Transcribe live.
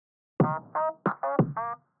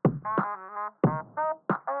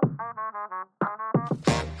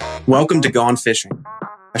Welcome to Gone Fishing,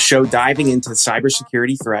 a show diving into the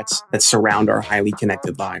cybersecurity threats that surround our highly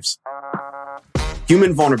connected lives.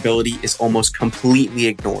 Human vulnerability is almost completely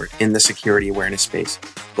ignored in the security awareness space.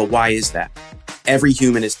 But why is that? Every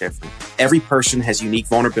human is different. Every person has unique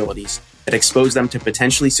vulnerabilities that expose them to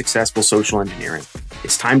potentially successful social engineering.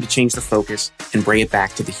 It's time to change the focus and bring it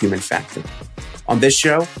back to the human factor. On this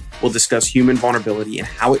show, we'll discuss human vulnerability and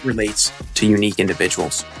how it relates to unique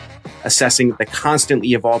individuals. Assessing the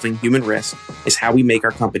constantly evolving human risk is how we make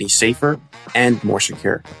our company safer and more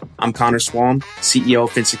secure. I'm Connor Swalm, CEO of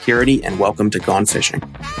FinSecurity, and welcome to Gone Fishing.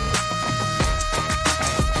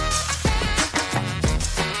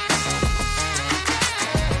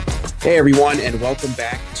 Hey everyone, and welcome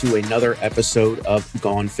back to another episode of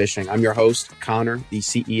Gone Fishing. I'm your host, Connor, the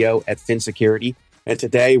CEO at FinSecurity, and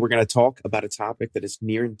today we're going to talk about a topic that is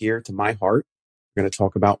near and dear to my heart. We're going to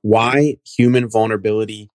talk about why human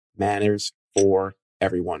vulnerability matters for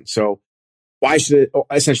everyone. So why should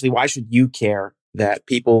you care that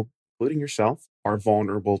people, including yourself, are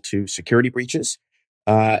vulnerable to security breaches?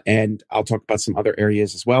 And I'll talk about some other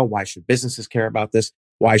areas as well. Why should businesses care about this?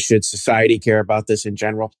 Why should society care about this in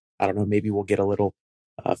general? I don't know, maybe we'll get a little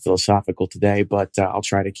philosophical today, but I'll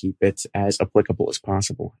try to keep it as applicable as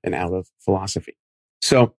possible and out of philosophy.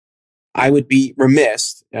 So I would be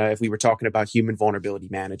remiss if we were talking about human vulnerability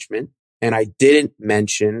management and I didn't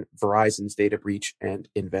mention Verizon's data breach and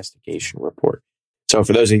investigation report. So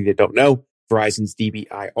for those of you that don't know, Verizon's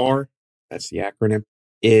DBIR, that's the acronym,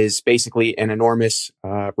 is basically an enormous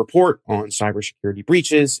report on cybersecurity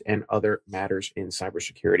breaches and other matters in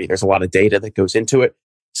cybersecurity. There's a lot of data that goes into it.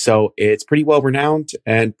 So it's pretty well renowned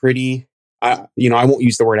and pretty, I won't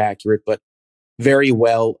use the word accurate, but very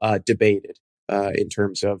well debated in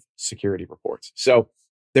terms of security reports. So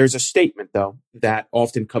there's a statement, though, that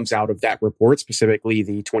often comes out of that report, specifically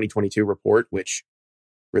the 2022 report, which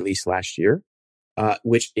released last year,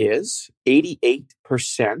 which is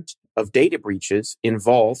 88% of data breaches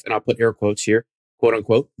involve, and I'll put air quotes here, quote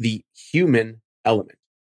unquote, the human element.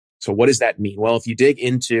 So what does that mean? Well, if you dig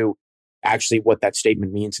into actually what that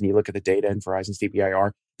statement means and you look at the data in Verizon's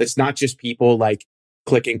DBIR, that's not just people like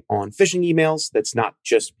clicking on phishing emails. That's not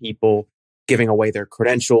just people giving away their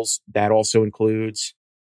credentials. That also includes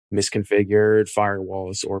misconfigured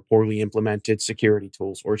firewalls or poorly implemented security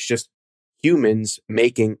tools, or it's just humans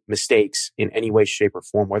making mistakes in any way, shape, or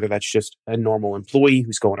form, whether that's just a normal employee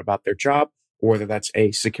who's going about their job, or whether that's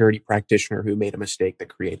a security practitioner who made a mistake that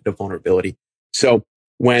created a vulnerability. So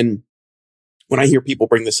when I hear people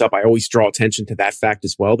bring this up, I always draw attention to that fact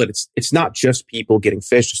as well, that it's not just people getting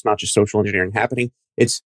phished, it's not just social engineering happening,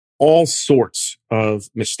 it's all sorts of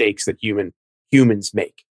mistakes that humans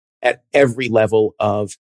make at every level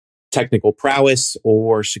of technical prowess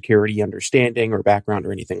or security understanding or background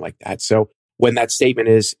or anything like that. So when that statement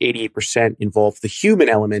is 88% involve the human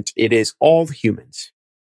element, it is all humans,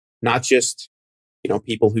 not just,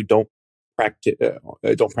 people who don't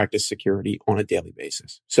practice security on a daily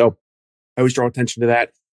basis. So I always draw attention to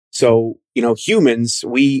that. So, humans,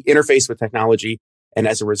 we interface with technology, and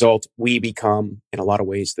as a result, we become, in a lot of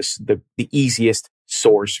ways, the easiest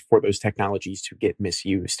source for those technologies to get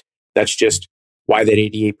misused. That's just why that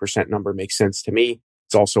 88% number makes sense to me.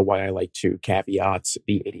 It's also why I like to caveat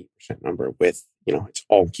the 88% number with, it's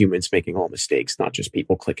all humans making all mistakes, not just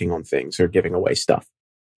people clicking on things or giving away stuff.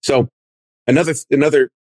 So another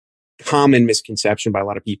common misconception by a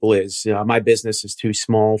lot of people is my business is too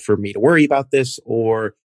small for me to worry about this,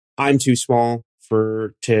 or I'm too small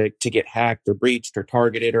to get hacked or breached or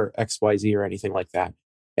targeted or XYZ or anything like that.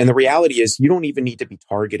 And the reality is you don't even need to be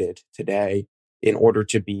targeted today in order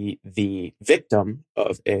to be the victim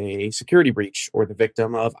of a security breach or the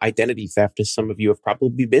victim of identity theft, as some of you have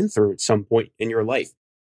probably been through at some point in your life.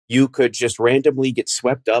 You could just randomly get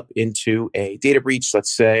swept up into a data breach. Let's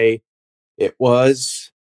say it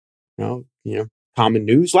was, common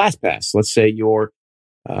news, LastPass. Let's say your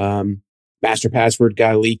master password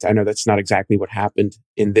got leaked. I know that's not exactly what happened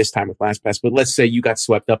in this time with LastPass, but let's say you got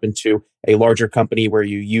swept up into a larger company where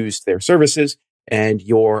you used their services and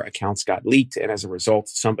your accounts got leaked. And as a result,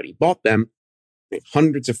 somebody bought them,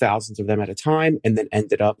 hundreds of thousands of them at a time, and then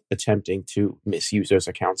ended up attempting to misuse those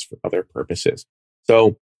accounts for other purposes.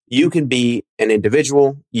 So you can be an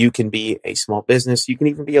individual, you can be a small business, you can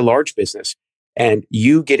even be a large business, and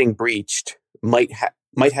you getting breached might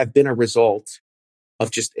have been a result of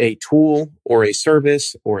just a tool or a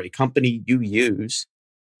service or a company you use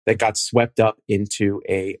that got swept up into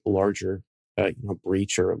a larger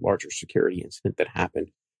breach or a larger security incident that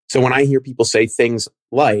happened. So when I hear people say things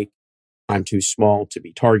like, I'm too small to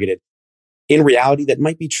be targeted, in reality, that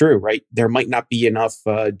might be true, right? There might not be enough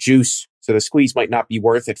juice. So the squeeze might not be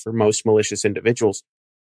worth it for most malicious individuals.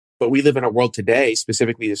 But we live in a world today,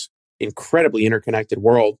 specifically this incredibly interconnected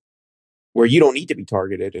world, where you don't need to be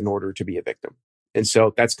targeted in order to be a victim. And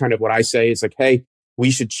so that's kind of what I say is like, hey,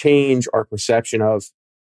 we should change our perception of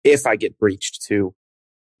if I get breached to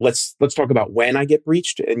let's talk about when I get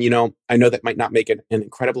breached. And, I know that might not make an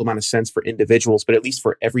incredible amount of sense for individuals, but at least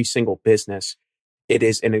for every single business, it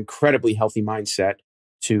is an incredibly healthy mindset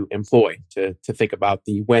to employ, to think about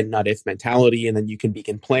the when, not if mentality. And then you can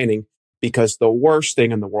begin planning, because the worst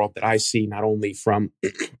thing in the world that I see, not only from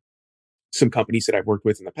some companies that I've worked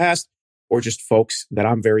with in the past, or just folks that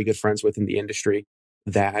I'm very good friends with in the industry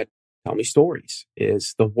that tell me stories,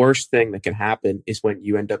 is the worst thing that can happen is when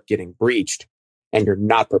you end up getting breached and you're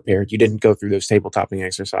not prepared. You didn't go through those tabletopping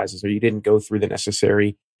exercises, or you didn't go through the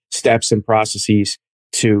necessary steps and processes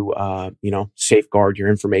to, safeguard your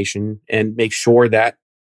information and make sure that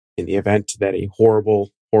in the event that a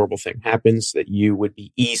horrible thing happens, that you would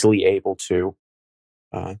be easily able to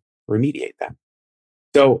remediate that.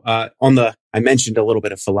 So I mentioned a little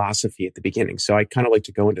bit of philosophy at the beginning. So I kind of like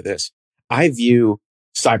to go into this. I view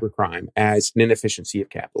cybercrime as an inefficiency of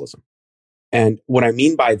capitalism. And what I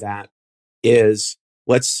mean by that is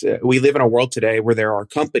we live in a world today where there are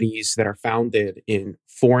companies that are founded in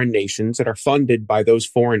foreign nations that are funded by those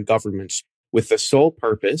foreign governments with the sole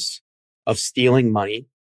purpose of stealing money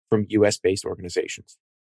from US-based organizations.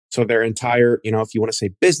 So their entire, if you want to say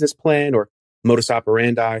business plan or modus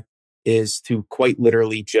operandi, is to quite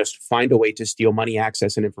literally just find a way to steal money,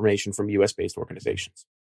 access, and information from US-based organizations.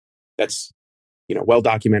 That's, well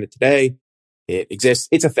documented today. It exists.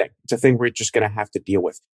 It's a thing. It's a thing we're just going to have to deal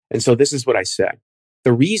with. And so this is what I said.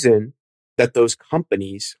 The reason that those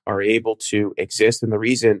companies are able to exist and the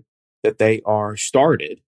reason that they are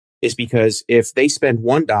started is because if they spend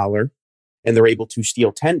 $1 and they're able to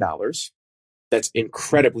steal $10, that's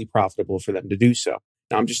incredibly profitable for them to do so.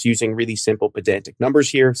 Now, I'm just using really simple pedantic numbers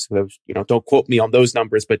here. So those, don't quote me on those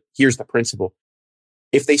numbers, but here's the principle.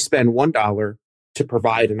 If they spend $1 to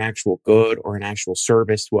provide an actual good or an actual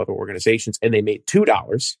service to other organizations, and they made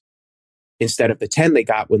 $2 instead of the 10 they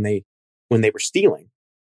got when they were stealing,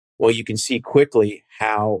 well, you can see quickly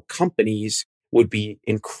how companies would be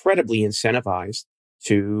incredibly incentivized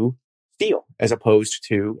to steal as opposed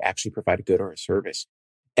to actually provide a good or a service.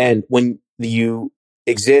 And when you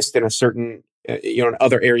exist in a certain, in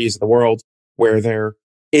other areas of the world where there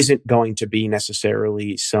isn't going to be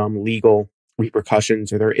necessarily some legal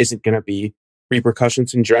repercussions, or there isn't going to be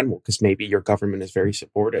repercussions in general, because maybe your government is very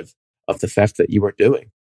supportive of the theft that you are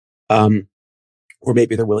doing, or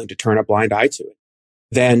maybe they're willing to turn a blind eye to it,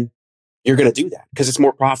 then you're going to do that because it's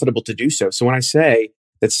more profitable to do so. So when I say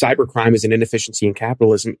that cybercrime is an inefficiency in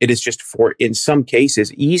capitalism, it is just in some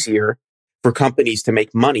cases, easier for companies to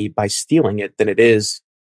make money by stealing it than it is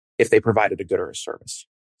if they provided a good or a service.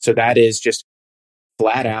 So that is just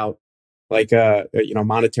flat out like a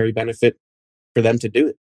monetary benefit for them to do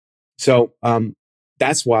it. So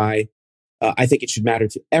that's why I think it should matter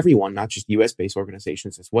to everyone, not just US-based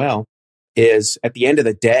organizations as well, is at the end of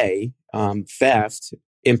the day, theft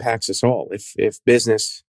impacts us all. If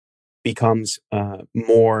business becomes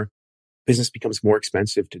more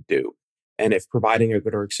expensive to do, and if providing a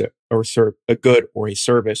good or a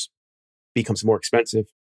service becomes more expensive,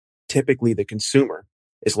 typically the consumer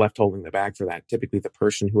is left holding the bag for that. Typically, the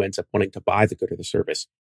person who ends up wanting to buy the good or the service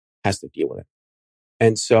has to deal with it.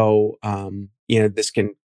 And so,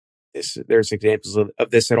 there's examples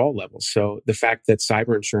of this at all levels. So the fact that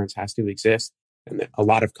cyber insurance has to exist and that a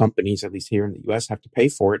lot of companies, at least here in the US, have to pay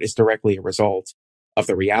for it is directly a result of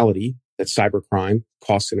the reality that cybercrime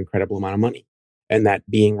costs an incredible amount of money, and that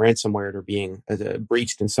being ransomware or being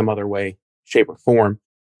breached in some other way, shape, or form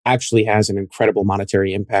actually has an incredible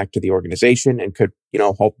monetary impact to the organization and could,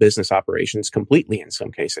 halt business operations completely in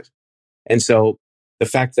some cases. And so the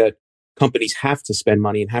fact that companies have to spend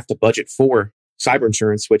money and have to budget for cyber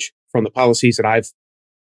insurance, which from the policies that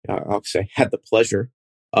I'll say had the pleasure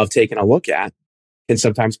of taking a look at, can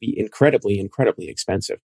sometimes be incredibly, incredibly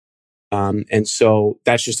expensive. And so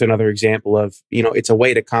that's just another example of, it's a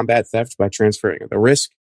way to combat theft by transferring the risk.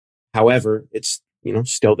 However, it's,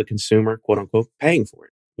 still the consumer, quote unquote, paying for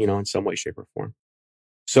it, in some way, shape, or form.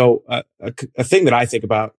 So a thing that I think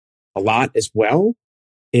about a lot as well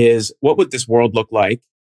is, what would this world look like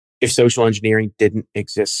if social engineering didn't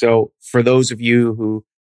exist? So for those of you who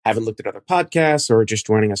haven't looked at other podcasts or are just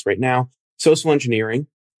joining us right now, social engineering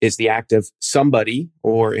is the act of somebody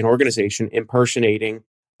or an organization impersonating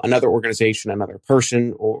another organization, another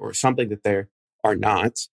person, or something that they are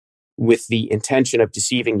not, with the intention of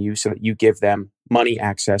deceiving you so that you give them money,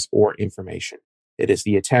 access, or information. It is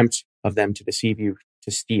the attempt of them to deceive you to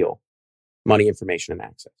steal money, information, and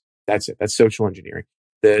access. That's it. That's social engineering.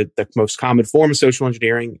 The most common form of social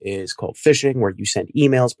engineering is called phishing, where you send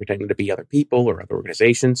emails pretending to be other people or other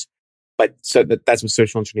organizations. But so that's what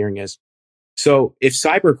social engineering is. So if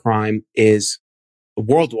cybercrime is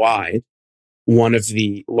worldwide one of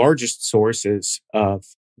the largest sources of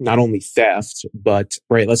not only theft, but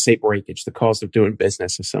let's say breakage, the cost of doing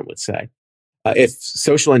business, as some would say. If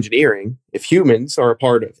social engineering, if humans are a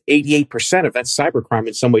part of 88% of that cybercrime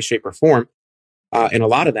in some way, shape, or form, and a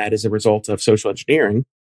lot of that is a result of social engineering,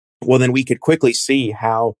 well, then we could quickly see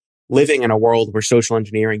how living in a world where social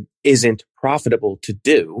engineering isn't profitable to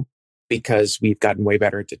do, because we've gotten way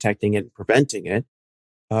better at detecting it and preventing it,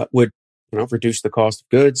 would reduce the cost of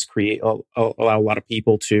goods, allow a lot of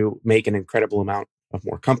people to make an incredible amount of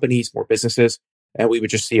more companies, more businesses. And we would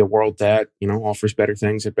just see a world that, offers better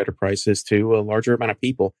things at better prices to a larger amount of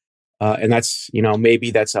people. And that's, maybe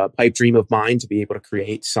that's a pipe dream of mine to be able to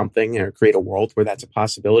create something or create a world where that's a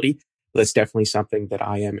possibility. But that's definitely something that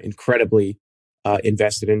I am incredibly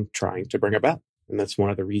invested in trying to bring about. And that's one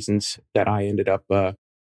of the reasons that I ended up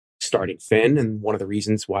starting Fin, and one of the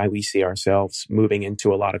reasons why we see ourselves moving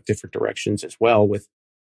into a lot of different directions as well, with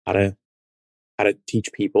how to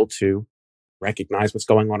teach people to recognize what's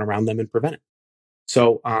going on around them and prevent it.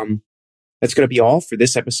 So that's going to be all for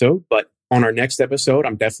this episode. But on our next episode,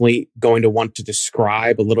 I'm definitely going to want to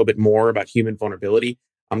describe a little bit more about human vulnerability.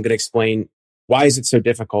 I'm going to explain why is it so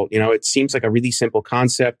difficult. It seems like a really simple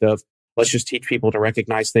concept of let's just teach people to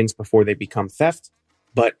recognize things before they become theft.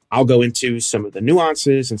 But I'll go into some of the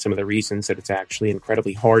nuances and some of the reasons that it's actually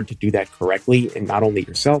incredibly hard to do that correctly, and not only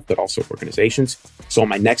yourself, but also organizations. So on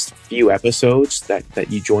my next few episodes that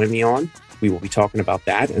you join me on, we will be talking about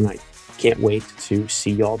that, and I can't wait to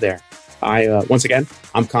see y'all there. Once again,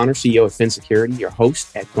 I'm Connor, CEO of Fin Security, your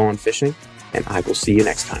host at Gone Fishing, and I will see you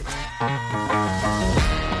next time.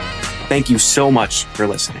 Thank you so much for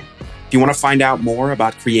listening. If you want to find out more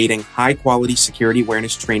about creating high-quality security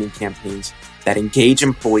awareness training campaigns that engage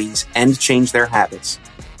employees and change their habits,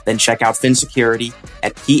 then check out Fin Security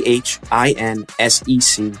at phinsec.io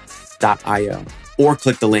or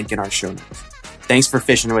click the link in our show notes. Thanks for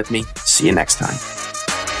fishing with me. See you next time.